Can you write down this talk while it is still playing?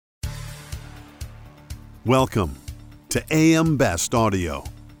Welcome to AM Best Audio.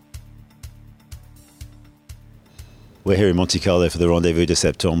 We're here in Monte Carlo for the Rendezvous de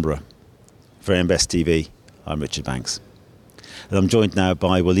Septembre. For AM Best TV, I'm Richard Banks. And I'm joined now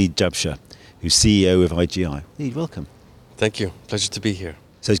by Waleed Jabsheh, who's CEO of IGI. Waleed, welcome. Thank you. Pleasure to be here.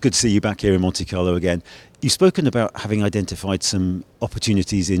 So it's good to see you back here in Monte Carlo again. You've spoken about having identified some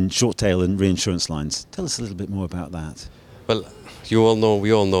opportunities in short tail and reinsurance lines. Tell us a little bit more about that. Well, we all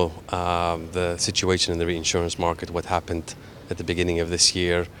know the situation in the reinsurance market, what happened at the beginning of this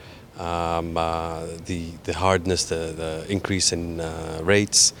year, the hardness, the increase in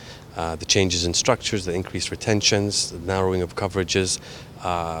rates, the changes in structures, the increased retentions, the narrowing of coverages.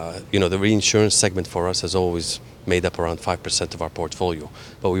 The reinsurance segment for us has always made up around 5% of our portfolio,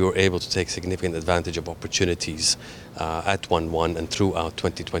 but we were able to take significant advantage of opportunities at 1/1 and throughout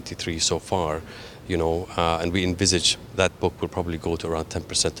 2023 so far. And we envisage that book will probably go to around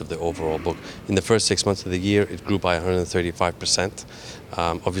 10% of the overall book. In the first 6 months of the year, it grew by 135%.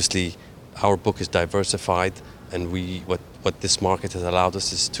 Obviously, our book is diversified, and what this market has allowed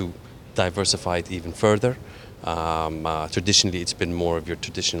us is to diversify it even further. Traditionally, it's been more of your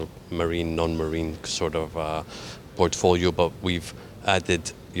traditional marine, non-marine sort of portfolio, but we've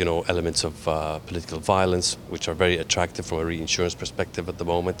added elements of political violence, which are very attractive from a reinsurance perspective at the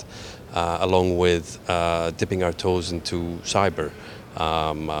moment, along with dipping our toes into cyber,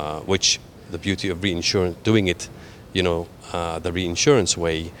 which the beauty of reinsurance, doing it, the reinsurance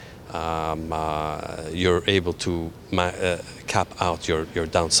way, you're able to cap out your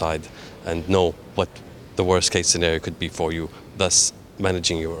downside and know what the worst case scenario could be for you, thus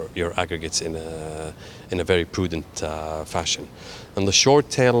managing your aggregates in a very prudent fashion. On the short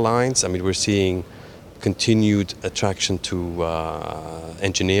tail lines, we're seeing continued attraction to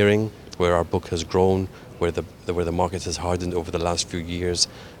engineering, where our book has grown, where the market has hardened over the last few years,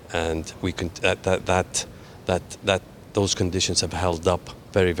 and we can those conditions have held up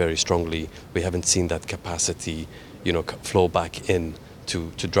very, very strongly. We haven't seen that capacity, flow back in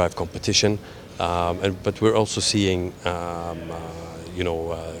to drive competition, but we're also seeing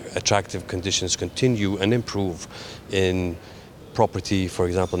attractive conditions continue and improve in property, for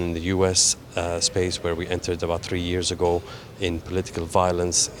example, in the US space, where we entered about 3 years ago, in political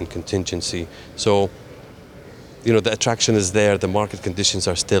violence, in contingency. So, the attraction is there. The market conditions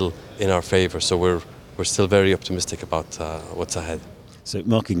are still in our favor. So we're still very optimistic about what's ahead. So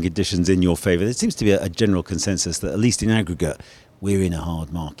market conditions in your favour. There seems to be a general consensus that, at least in aggregate, we're in a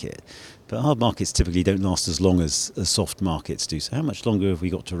hard market. But hard markets typically don't last as long as soft markets do. So how much longer have we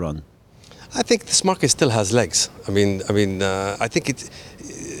got to run? I think this market still has legs. I think it.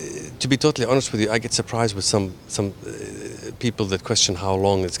 To be totally honest with you, I get surprised with some people that question how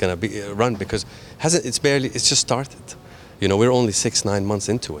long it's going to be run, because it's just started. We're only 6-9 months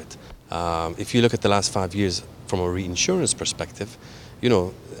into it. If you look at the last 5 years from a reinsurance perspective,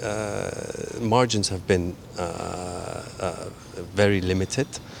 margins have been very limited.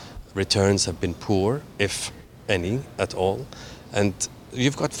 Returns have been poor, if any at all, and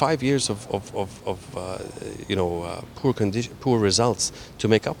you've got 5 years of poor results to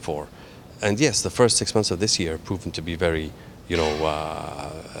make up for. And yes, the first 6 months of this year have proven to be very,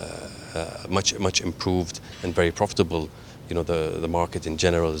 much improved and very profitable. The market in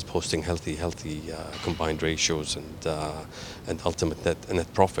general is posting healthy combined ratios and ultimate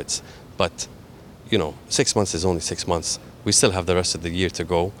net profits. But 6 months is only 6 months. We still have the rest of the year to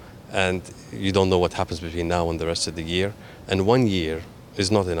go, and you don't know what happens between now and the rest of the year. And 1 year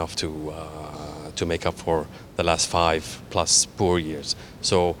is not enough to make up for the last 5+ poor years.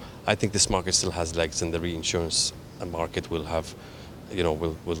 So I think this market still has legs, and the reinsurance market will have,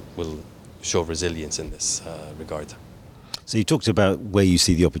 will show resilience in this regard. So you talked about where you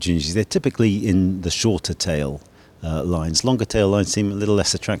see the opportunities. They're typically in the shorter tail lines. Longer tail lines seem a little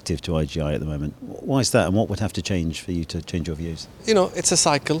less attractive to IGI at the moment. Why is that, and what would have to change for you to change your views? It's a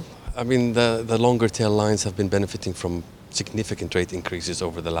cycle. The longer tail lines have been benefiting from significant rate increases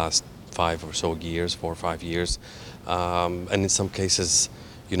over the last 4 or 5 years, and in some cases,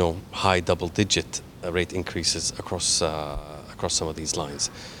 high double-digit rate increases across some of these lines.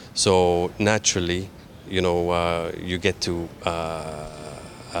 So naturally, you get to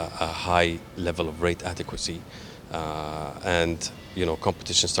a high level of rate adequacy, and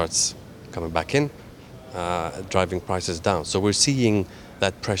competition starts coming back in, driving prices down. So we're seeing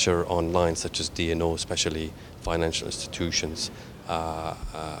that pressure on lines such as D&O, especially financial institutions,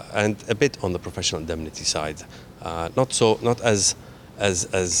 and a bit on the professional indemnity side. Not as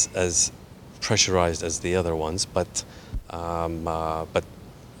pressurized as the other ones, but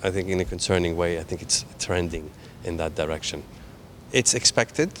I think in a concerning way, I think it's trending in that direction. It's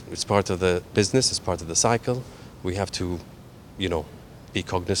expected. It's part of the business. It's part of the cycle. We have to, be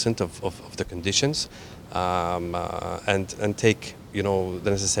cognizant of the conditions, and take, the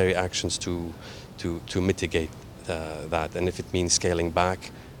necessary actions to mitigate that. And if it means scaling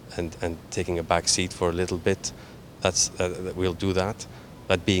back and taking a back seat for a little bit, we'll do that.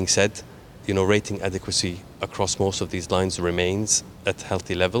 That being said, rating adequacy across most of these lines remains at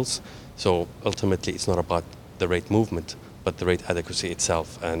healthy levels. So ultimately, it's not about the rate movement, but the rate adequacy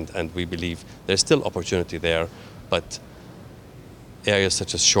itself. And we believe there's still opportunity there, but areas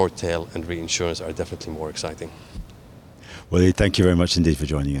such as short tail and reinsurance are definitely more exciting. Well, thank you very much indeed for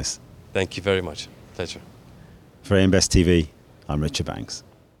joining us. Thank you very much. Pleasure. For AM Best TV, I'm Richard Banks.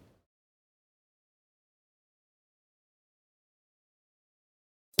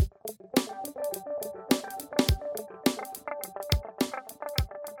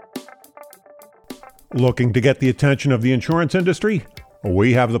 Looking to get the attention of the insurance industry?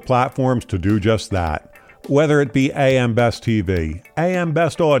 We have the platforms to do just that. Whether it be AM Best TV, AM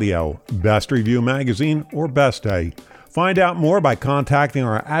Best Audio, Best Review Magazine, or Best Day. Find out more by contacting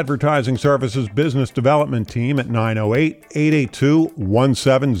our Advertising Services Business Development Team at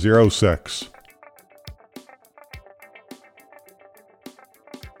 908-882-1706.